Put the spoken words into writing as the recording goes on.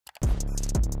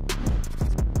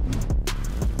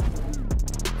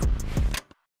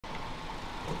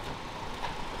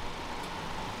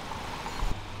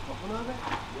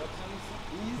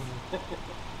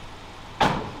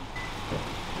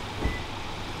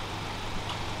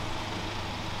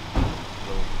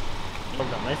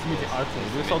Bogdan, nice to meet you. Artem.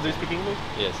 Do you speak English?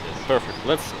 Yes, yes. Perfect.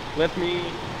 Let me.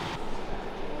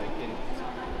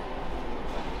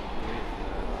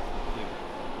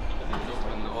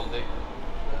 All day?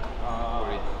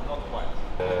 Not quite.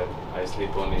 I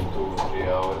sleep only 2-3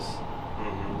 hours.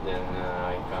 Then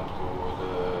I come to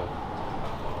the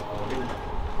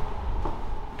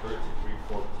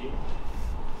 33:14.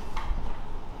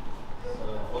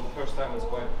 Well, the first time it's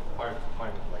quite hard to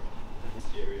find like this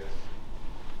area.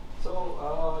 So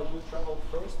you traveled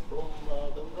first from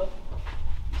Belgrade?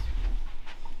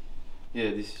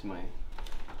 Yeah, this is mine.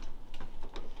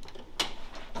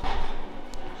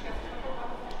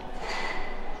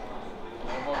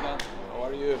 Bogdan, how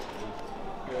are you?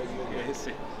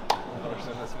 Good. Dobro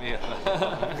se nasmija.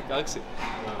 Kako si?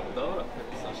 Dobro.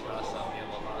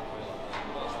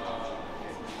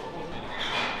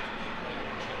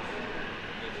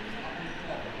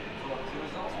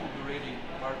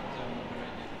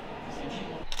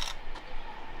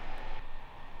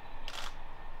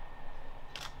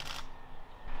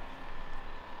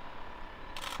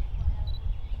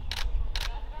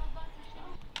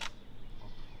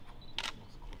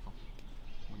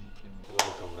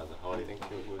 Welcome, brother. How are you?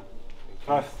 Thank you. Good.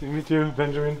 Nice to meet you,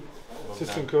 Benjamin,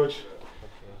 assistant coach.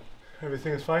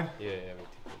 Everything is fine? Yeah,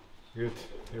 everything. Good,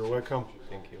 you're welcome.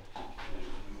 Thank you.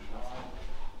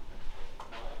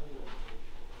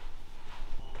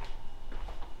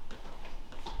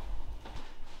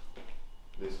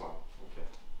 This one. Okay.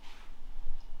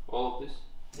 All of this?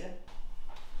 Yeah.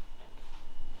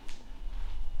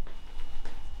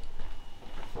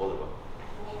 All of them.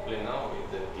 Play now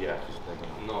with the... Yeah, just like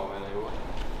No, when I watch.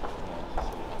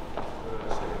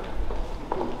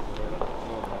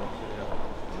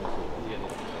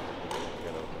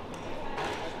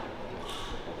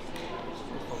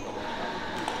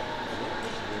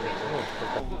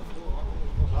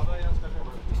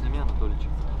 Сними,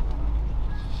 Анатолийчик.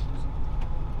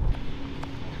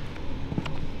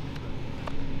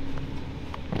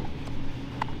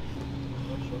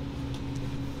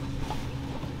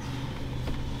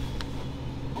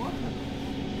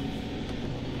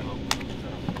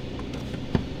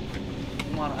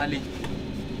 Умар Али.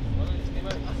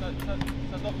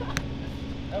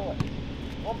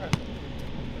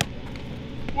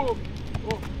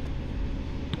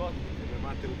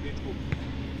 Imate u pičku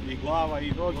i glava,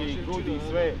 i noge, i grudi, i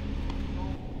sve.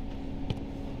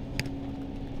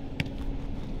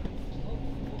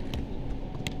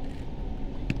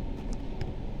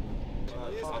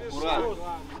 Akurat.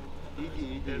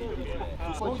 Idi.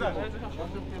 Bogdan.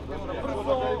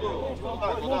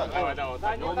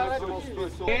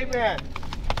 Ime!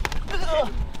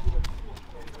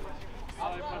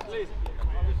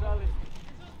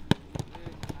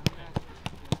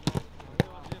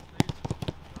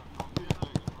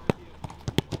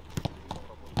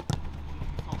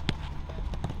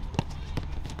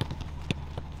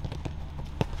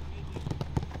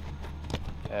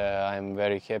 I'm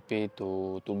very happy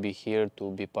to be here,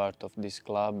 to be part of this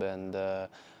club, and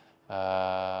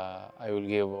I will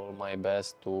give all my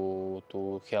best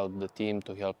to help the team,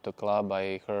 to help the club.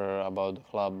 I heard about the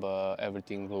club,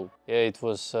 everything good. Yeah, it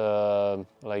was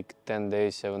like 10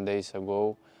 days, 7 days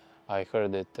ago. I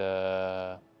heard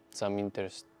that some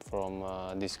interest from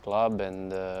this club,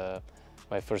 and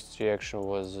my first reaction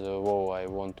was, "Whoa, I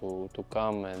want to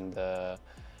come," and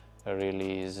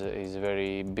really is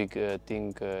very big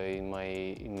thing in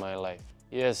my life.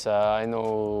 Yes, I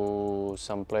know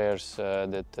some players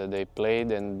that they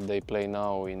played and they play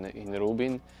now in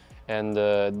Rubin, and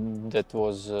that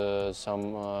was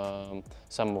some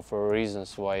of the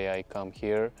reasons why I come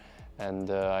here.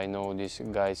 And I know these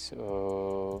guys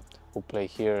who play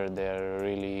here. They're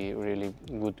really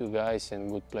good guys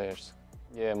and good players.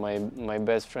 Yeah, my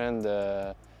best friend.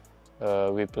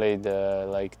 We played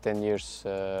like 10 years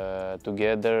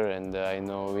together, and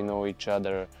we know each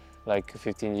other like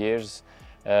 15 years.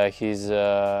 He's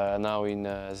now in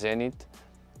Zenit.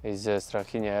 He's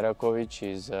Strahinja Erakovic.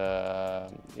 He's a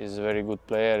very good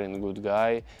player and good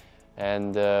guy.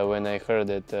 And when I heard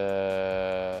that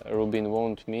Rubin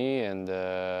want me and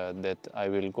that I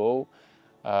will go,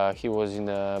 he was in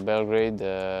Belgrade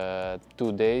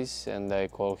 2 days, and I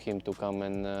called him to come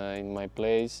in my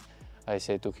place. I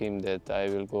said to him that I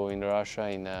will go in Russia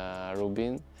in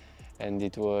Rubin, and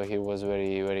he was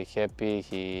very happy.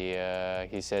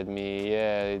 He said me,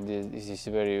 yeah, this is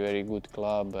very good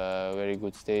club, very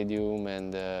good stadium,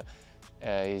 and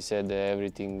he said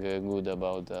everything good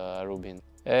about Rubin.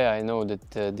 Yeah, I know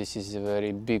that this is a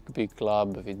very big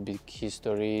club with big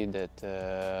history, that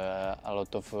a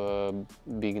lot of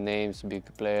big names, big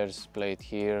players played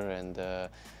here, and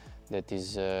that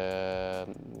is a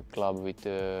club with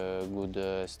a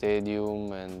good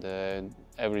stadium and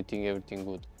everything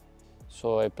good.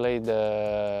 So I played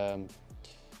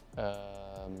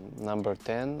number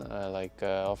 10, like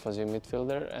offensive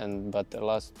midfielder, but the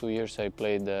last 2 years I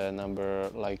played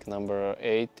number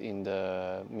 8 in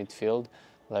the midfield,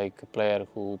 like a player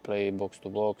who play box to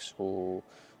box, who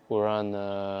run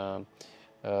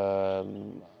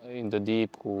in the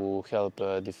deep, who help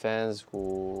defense,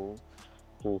 who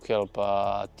help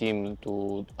a team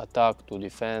to attack, to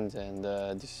defend, and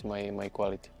this is my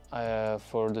quality.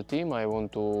 For the team, I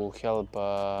want to help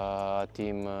a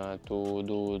team to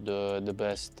do the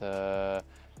best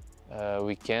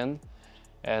we can,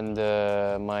 and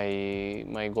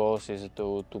my goals is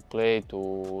to play,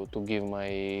 to give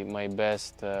my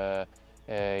best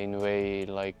in way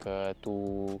like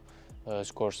to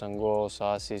score some goals,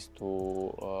 assists,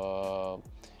 to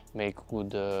make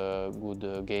good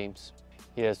games.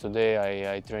 Yes, today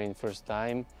I trained first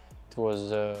time. It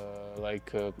was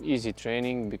like easy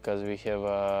training because we have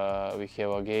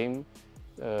a game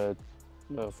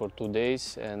for 2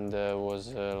 days, and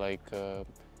was like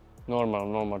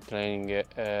normal training.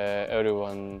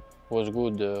 Everyone was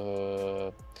good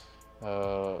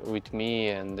with me,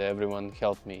 and everyone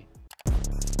helped me.